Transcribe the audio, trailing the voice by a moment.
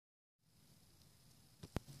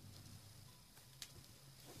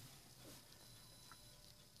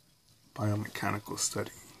biomechanical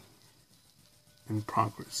study in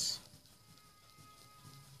progress.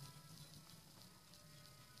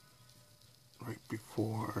 Right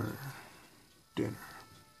before dinner.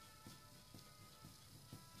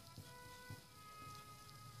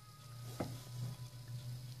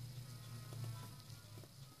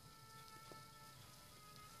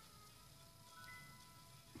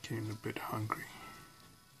 Getting a bit hungry.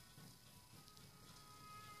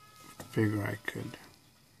 Figure I could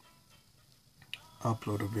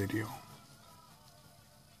upload a video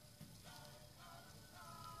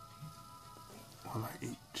while I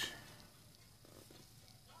eat.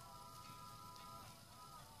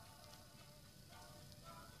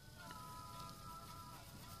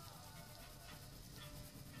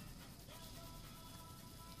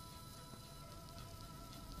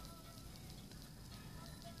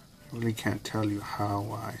 I really can't tell you how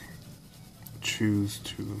I choose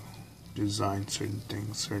to design certain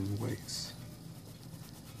things certain ways.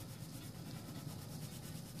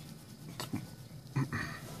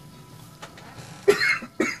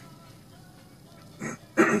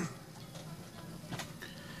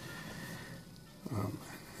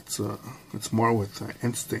 It's more with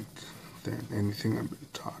instinct than anything I've been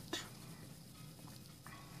taught.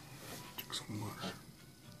 Drink some water.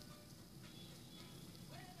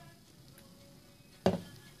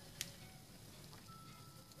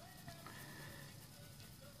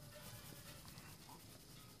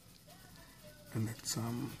 And it's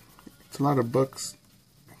a lot of books.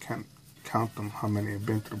 I can't count them, how many I've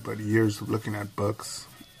been through, but years of looking at books,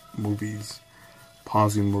 movies,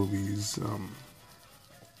 pausing movies,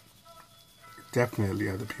 definitely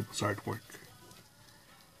other people's artwork.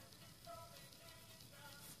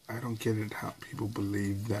 I don't get it how people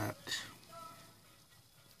believe that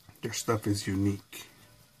their stuff is unique.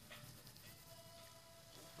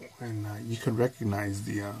 And you could recognize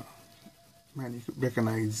you could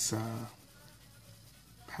recognize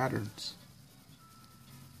patterns.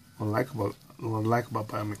 What I like about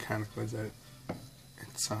biomechanical is that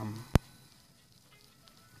it's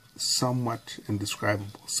somewhat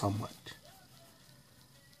indescribable, somewhat,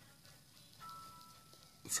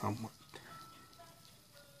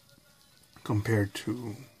 compared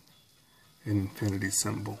to an infinity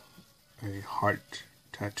symbol, a heart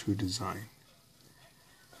tattoo design.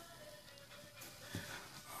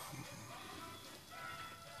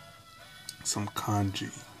 Some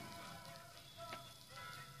kanji,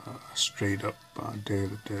 straight up Day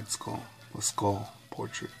of the Dead skull, a skull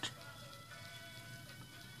portrait.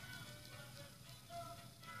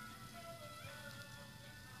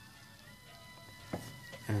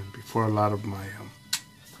 And before, a lot of my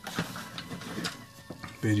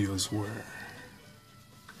videos were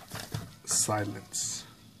silence,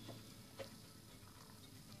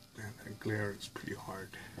 and that glare is pretty hard.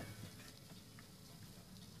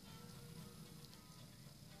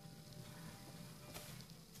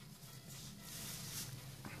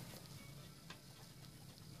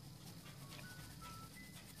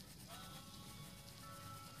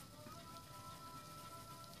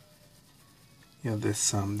 Yeah,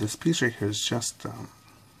 this piece right here is just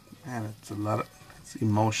man, it's it's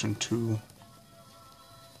emotion too.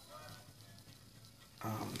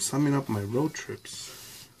 Summing up my road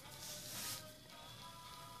trips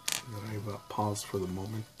that I've paused for the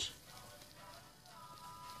moment.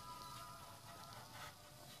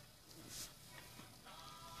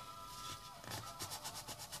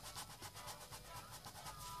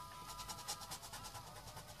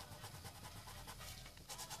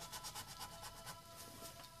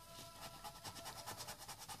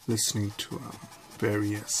 Listening to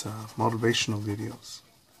various motivational videos,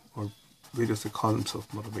 or videos that call themselves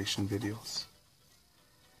motivation videos.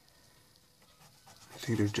 I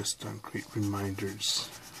think they're just great reminders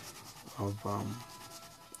of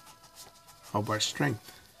our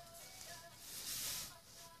strength.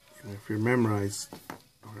 You know, if you're memorized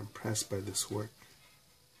or impressed by this work,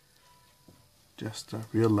 just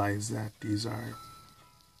realize that these are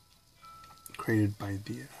created by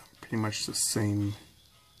pretty much the same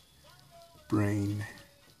brain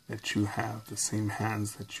that you have, the same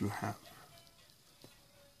hands that you have.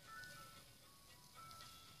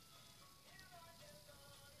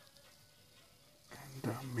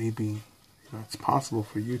 And maybe it's possible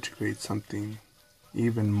for you to create something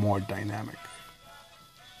even more dynamic.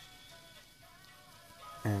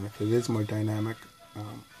 And if it is more dynamic,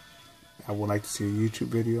 I would like to see a YouTube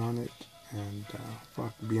video on it and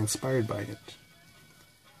be inspired by it.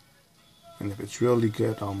 And if it's really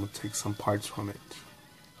good, I'm going to take some parts from it.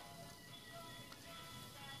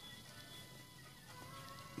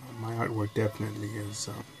 My artwork definitely is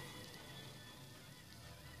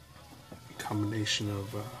combination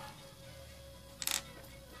of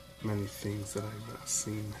many things that I've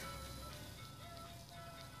seen.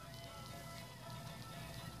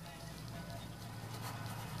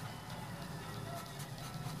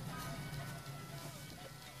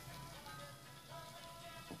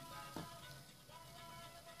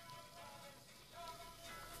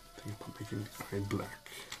 Think about making the eye black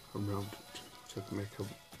around it, so to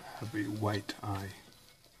have a white eye.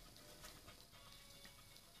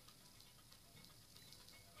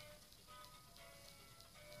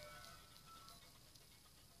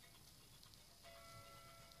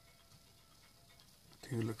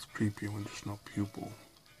 I think it looks creepy when there's no pupil.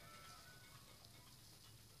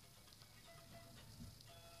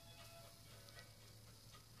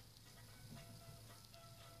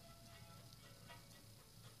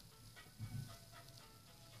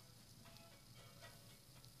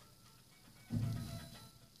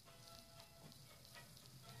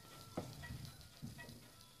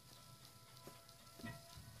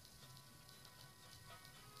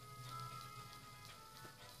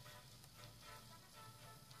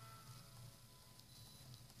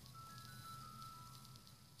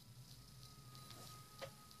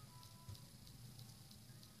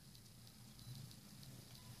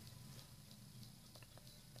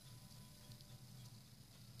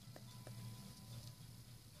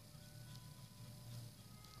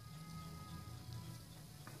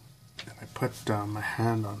 I put my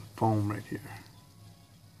hand on foam right here.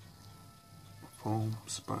 Foam,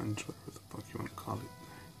 sponge, whatever the fuck you want to call it.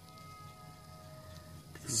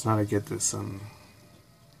 Because it's not to get this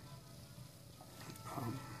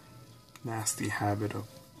nasty habit of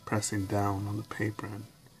pressing down on the paper and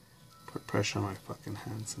put pressure on my fucking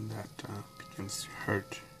hands, and that begins to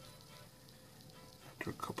hurt after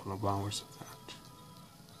a couple of hours of that.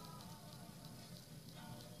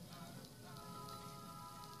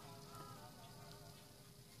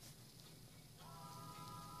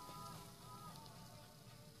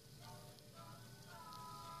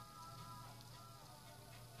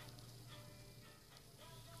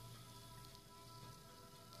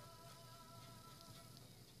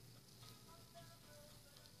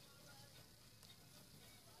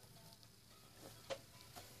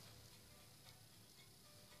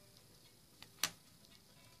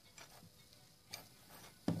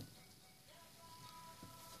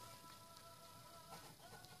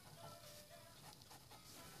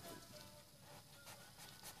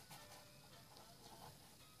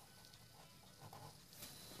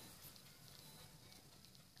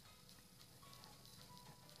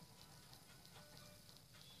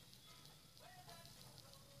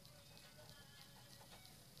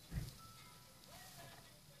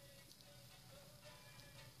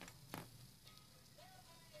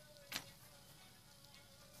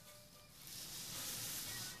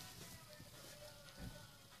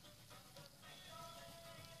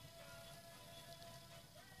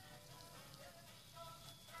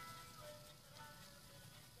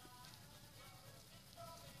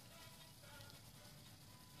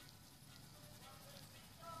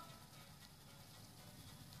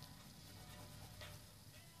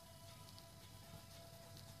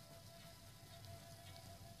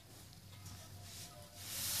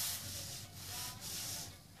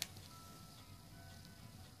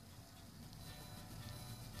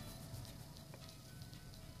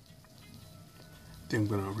 I think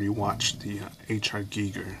I'm gonna rewatch the H.R.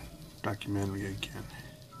 Giger documentary again.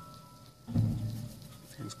 I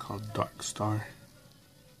think it's called Dark Star.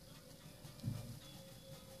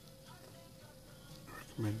 I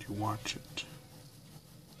recommend you watch it.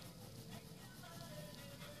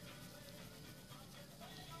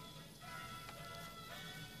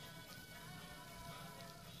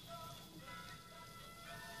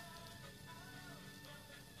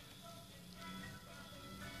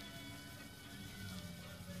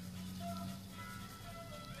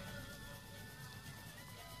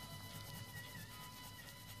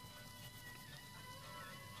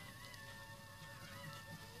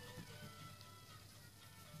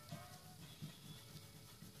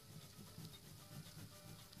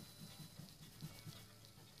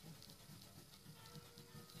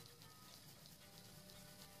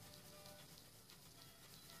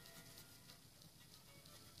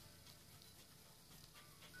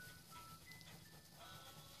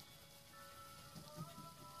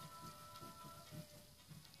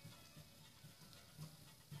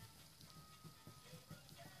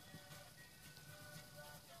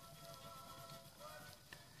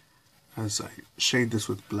 As I shade this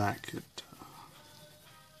with black,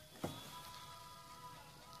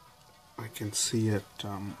 I can see it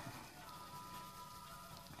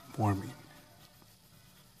warming.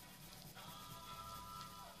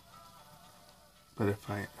 But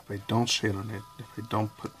if I don't shade on it, if I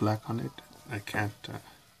don't put black on it, I can't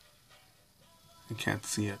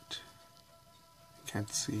see it. I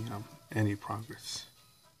can't see any progress.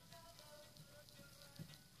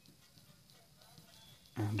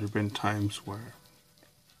 And there've been times where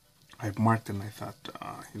I've marked it and I thought,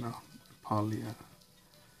 probably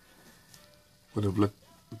would have looked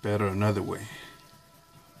better another way.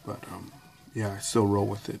 But yeah, I still roll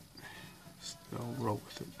with it. Still roll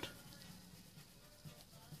with it.